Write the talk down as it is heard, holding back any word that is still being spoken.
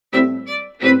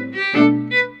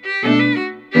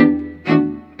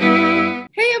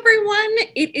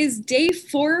it is day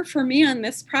 4 for me on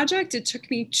this project. It took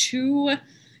me 2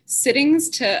 sittings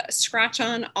to scratch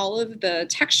on all of the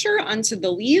texture onto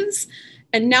the leaves,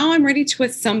 and now I'm ready to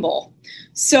assemble.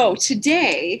 So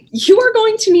today you are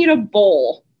going to need a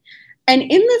bowl. And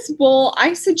in this bowl,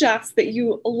 I suggest that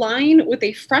you line with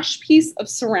a fresh piece of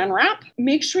saran wrap.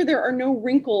 Make sure there are no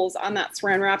wrinkles on that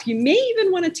saran wrap. You may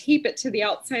even want to tape it to the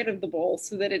outside of the bowl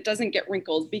so that it doesn't get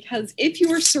wrinkled, because if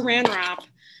your saran wrap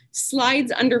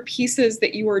slides under pieces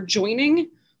that you are joining,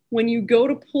 when you go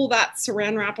to pull that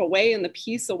saran wrap away and the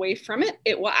piece away from it,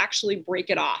 it will actually break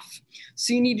it off.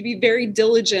 So you need to be very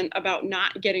diligent about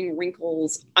not getting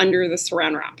wrinkles under the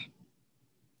saran wrap.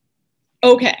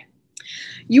 Okay.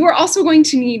 You are also going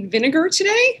to need vinegar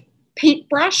today,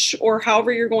 paintbrush, or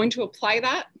however you're going to apply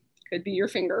that. Could be your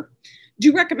finger.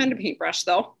 Do recommend a paintbrush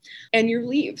though, and your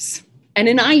leaves, and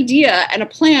an idea and a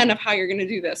plan of how you're going to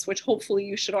do this, which hopefully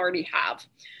you should already have.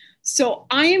 So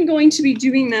I am going to be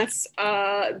doing this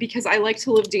because I like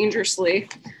to live dangerously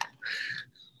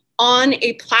on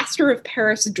a plaster of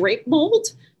Paris drape mold.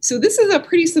 So this is a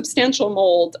pretty substantial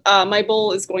mold. My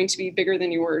bowl is going to be bigger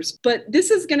than yours, but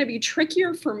this is going to be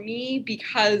trickier for me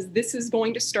because this is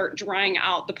going to start drying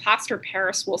out. The plaster of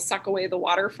Paris will suck away the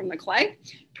water from the clay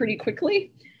pretty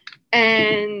quickly.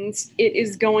 And it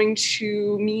is going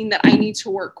to mean that I need to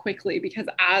work quickly because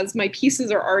as my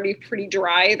pieces are already pretty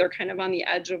dry, they're kind of on the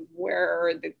edge of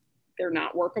where they're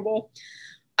not workable.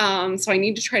 So I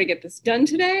need to try to get this done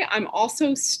today. I'm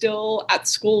also still at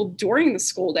school during the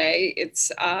school day.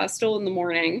 It's still in the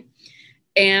morning,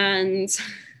 and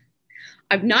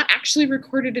I've not actually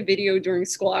recorded a video during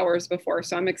school hours before,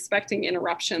 so I'm expecting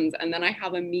interruptions, and then I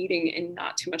have a meeting in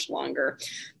not too much longer.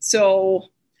 So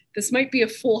this might be a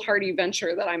foolhardy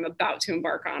venture that I'm about to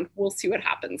embark on. We'll see what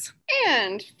happens.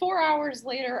 And 4 hours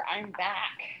later, I'm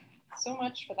back. So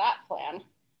much for that plan.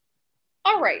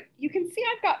 All right, you can see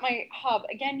I've got my hub.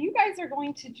 Again, you guys are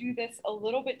going to do this a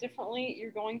little bit differently.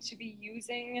 You're going to be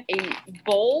using a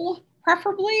bowl,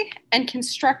 preferably, and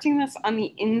constructing this on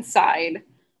the inside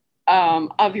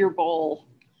of your bowl.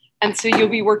 And so you'll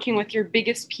be working with your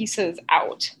biggest pieces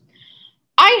out.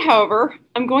 I, however,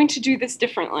 am going to do this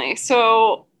differently.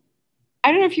 So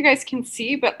I don't know if you guys can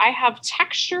see, but I have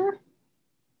texture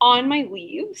on my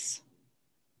leaves.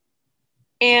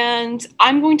 And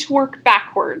I'm going to work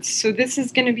backwards. So this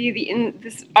is going to be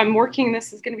this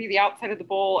is going to be the outside of the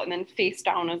bowl, and then face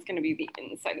down is going to be the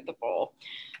inside of the bowl.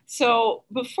 So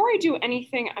before I do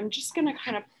anything, I'm just going to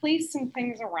kind of place some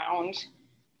things around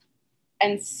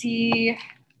and see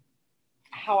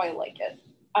how I like it.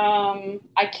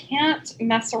 I can't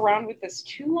mess around with this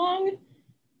too long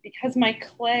because my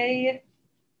clay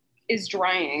is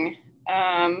drying,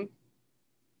 and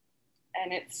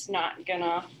it's not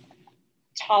gonna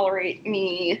tolerate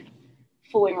me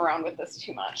fooling around with this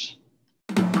too much.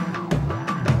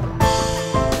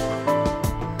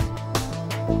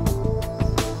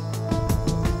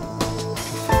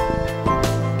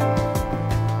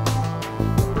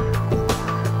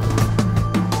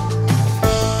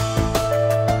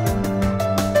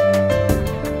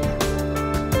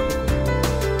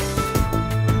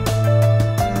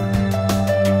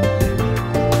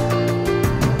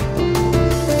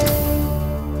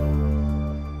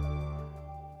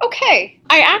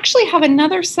 I actually have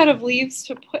another set of leaves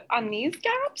to put on these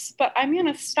gaps, but I'm going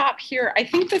to stop here. I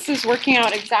think this is working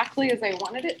out exactly as I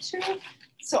wanted it to.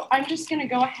 So I'm just going to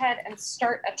go ahead and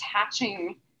start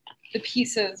attaching the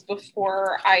pieces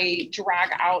before I drag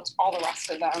out all the rest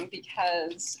of them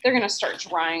because they're going to start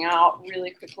drying out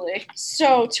really quickly.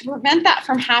 So to prevent that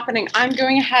from happening, I'm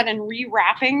going ahead and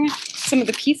rewrapping some of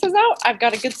the pieces out. I've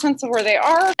got a good sense of where they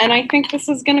are, and I think this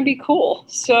is going to be cool.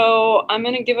 So I'm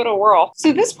going to give it a whirl.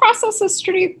 So this process is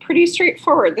pretty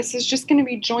straightforward. This is just going to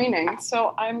be joining.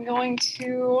 So I'm going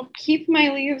to keep my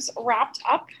leaves wrapped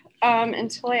up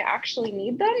until I actually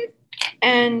need them.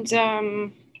 And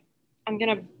I'm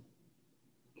going to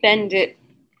bend it,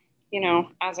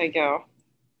 as I go.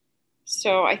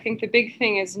 So I think the big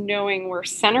thing is knowing where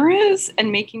center is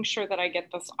and making sure that I get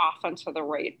this off onto the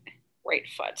right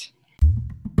foot.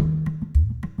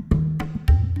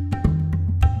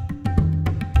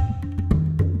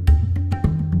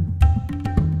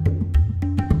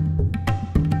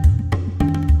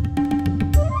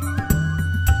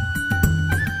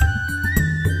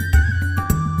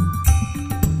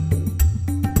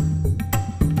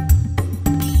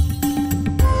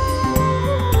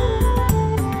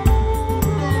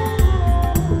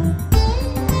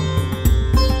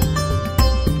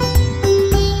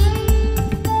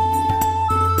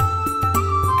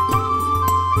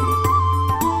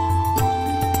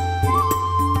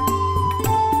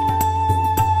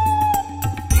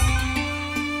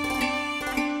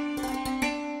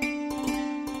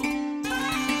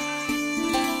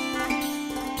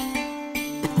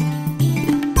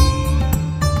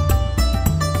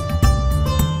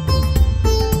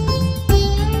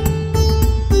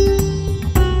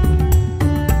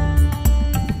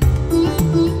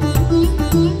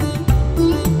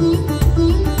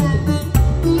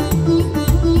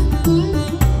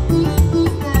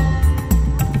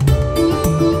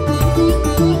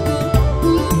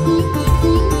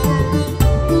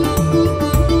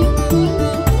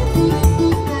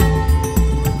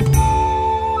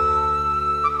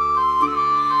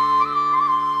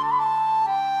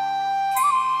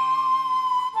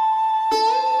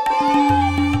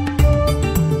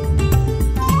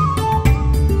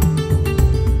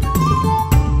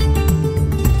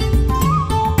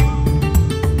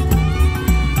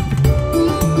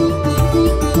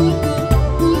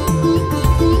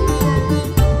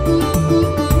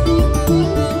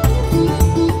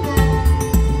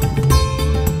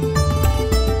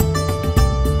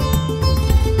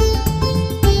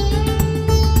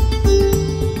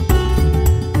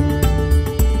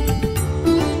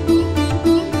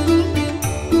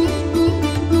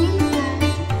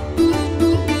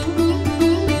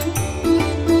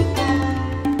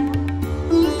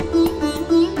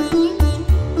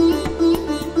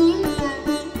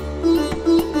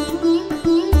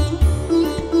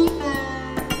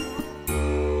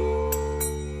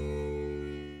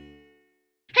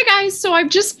 So I've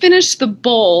just finished the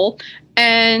bowl,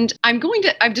 and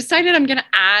I've decided I'm gonna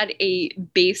add a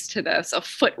base to this. A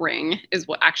foot ring is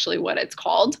what it's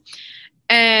called.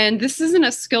 And this isn't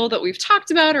a skill that we've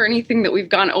talked about or anything that we've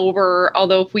gone over,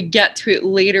 although if we get to it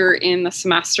later in the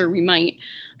semester, we might.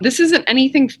 This isn't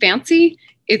anything fancy.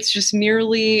 It's just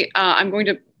merely, I'm going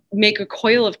to make a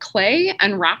coil of clay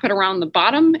and wrap it around the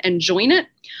bottom and join it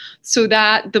so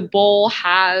that the bowl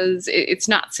it's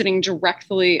not sitting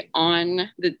directly on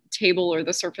the table or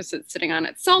the surface it's sitting on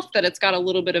itself, that it's got a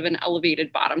little bit of an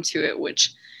elevated bottom to it,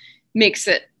 which makes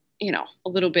it, a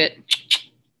little bit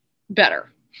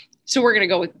better. So we're going to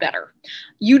go with better.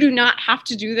 You do not have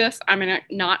to do this. I'm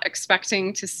not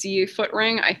expecting to see a foot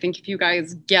ring. I think if you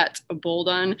guys get a bowl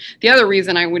done, the other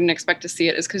reason I wouldn't expect to see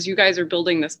it is because you guys are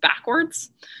building this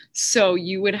backwards. So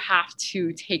you would have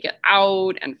to take it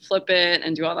out and flip it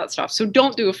and do all that stuff. So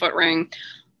don't do a foot ring.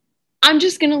 I'm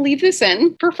just going to leave this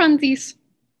in for funsies.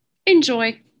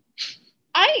 Enjoy.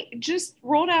 I just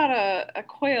rolled out a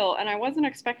coil, and I wasn't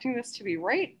expecting this to be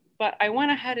right, but I went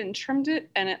ahead and trimmed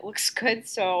it and it looks good.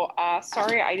 So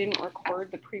sorry I didn't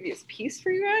record the previous piece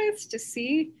for you guys to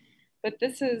see, but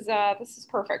this is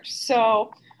perfect.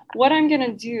 So what I'm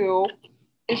gonna do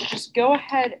is just go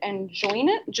ahead and join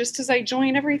it just as I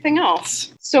join everything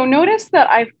else. So notice that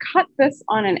I've cut this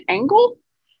on an angle,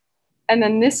 and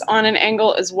then this on an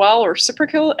angle as well, or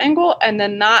reciprocal angle, and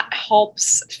then that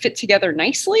helps fit together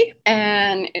nicely,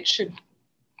 and it should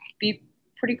be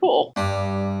pretty cool.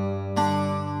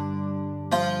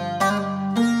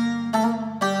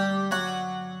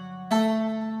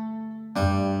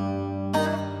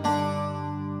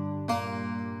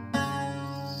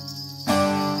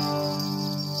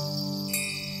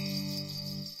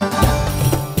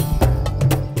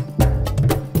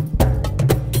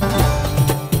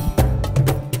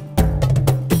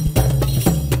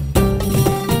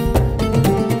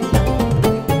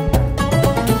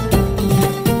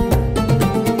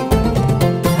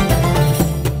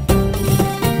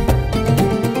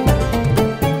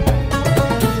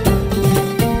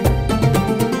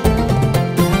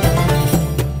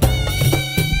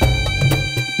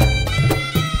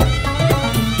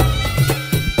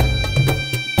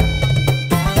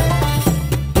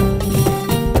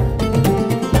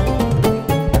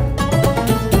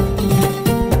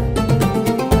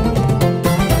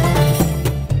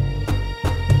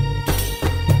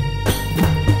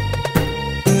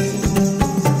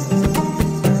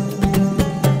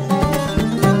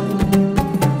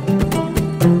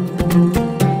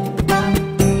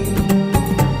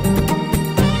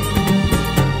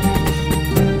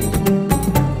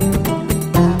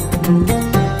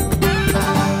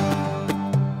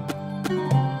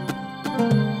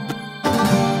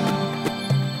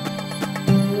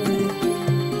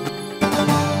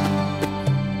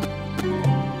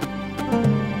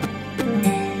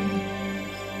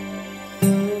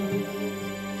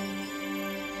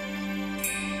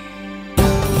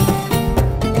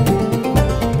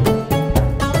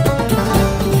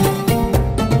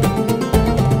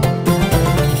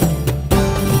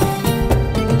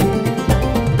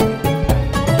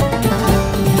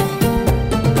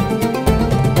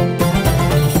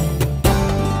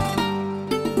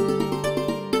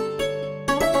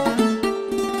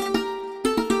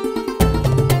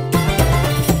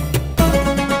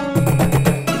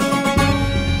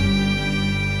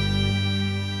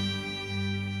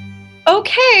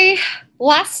 Okay,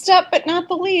 last up but not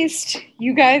the least,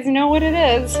 you guys know what it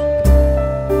is.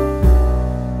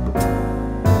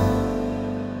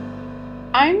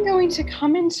 I'm going to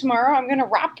come in tomorrow. I'm going to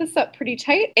wrap this up pretty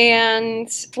tight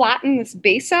and flatten this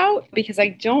base out because I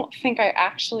don't think I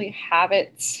actually have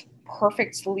it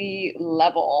perfectly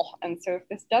level. And so if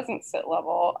this doesn't sit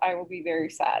level, I will be very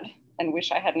sad and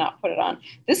wish I had not put it on.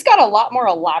 This got a lot more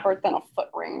elaborate than a foot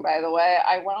ring, by the way.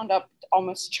 I wound up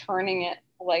almost turning it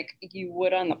like you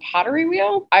would on the pottery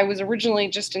wheel. I was originally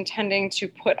just intending to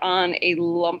put on a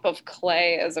lump of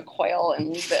clay as a coil and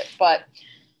leave it, but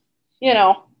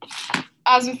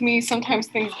as with me, sometimes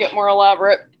things get more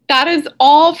elaborate. That is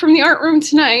all from the art room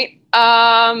tonight.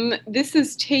 This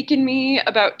has taken me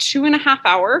about 2.5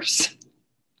 hours.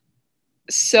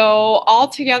 So all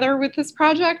together with this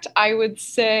project, I would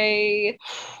say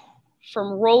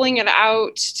from rolling it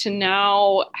out to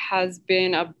now has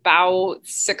been about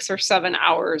 6 or 7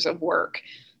 hours of work.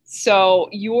 So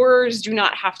yours do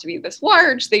not have to be this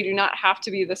large. They do not have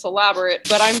to be this elaborate,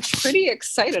 but I'm pretty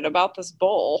excited about this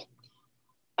bowl.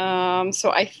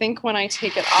 So I think when I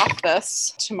take it off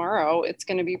this tomorrow, it's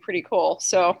going to be pretty cool.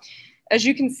 So as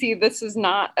you can see, this is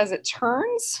not as it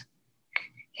turns.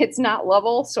 it's not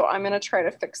level, so I'm gonna try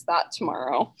to fix that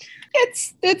tomorrow.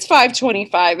 It's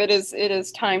 5:25. It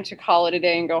is time to call it a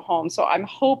day and go home. So I'm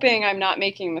hoping I'm not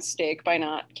making a mistake by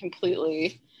not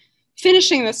completely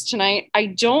finishing this tonight. I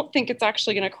don't think it's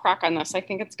actually going to crack on this. I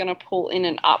think it's going to pull in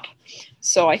and up.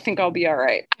 So I think I'll be all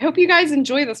right. I hope you guys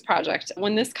enjoy this project.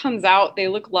 When this comes out, they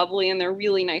look lovely and they're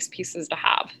really nice pieces to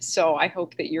have. So I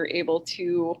hope that you're able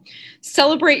to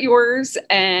celebrate yours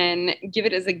and give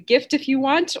it as a gift if you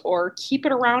want, or keep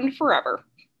it around forever.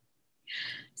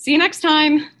 See you next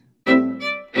time.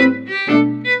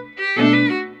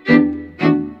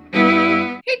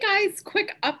 Hey guys,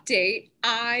 quick update.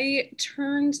 I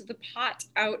turned the pot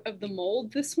out of the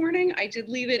mold this morning. I did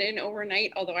leave it in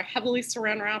overnight, although I heavily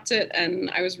saran wrapped it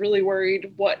and I was really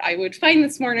worried what I would find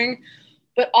this morning,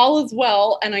 but all is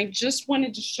well. And I just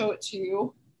wanted to show it to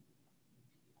you.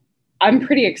 I'm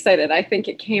pretty excited. I think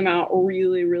it came out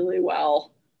really, really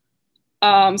well.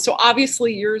 So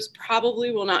obviously yours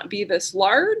probably will not be this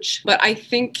large, but I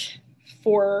think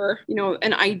for, you know,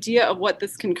 an idea of what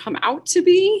this can come out to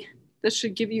be, this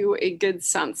should give you a good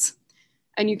sense.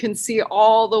 And you can see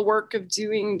all the work of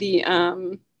doing the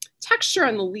texture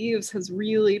on the leaves has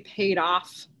really paid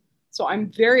off. So I'm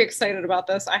very excited about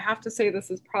this. I have to say this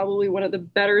is probably one of the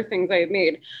better things I have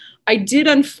made. I did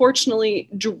unfortunately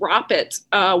drop it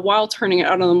while turning it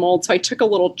out of the mold. So I took a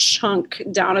little chunk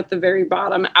down at the very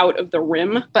bottom out of the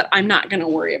rim, but I'm not gonna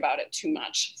worry about it too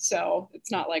much. So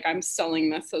it's not like I'm selling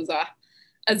this as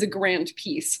a grand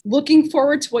piece. Looking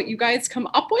forward to what you guys come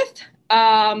up with.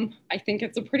 I think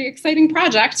it's a pretty exciting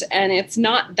project and it's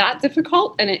not that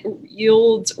difficult and it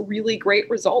yields really great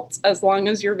results as long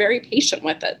as you're very patient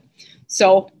with it.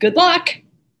 So good luck.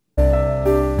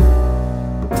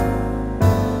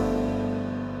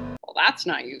 Well, that's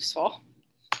not useful.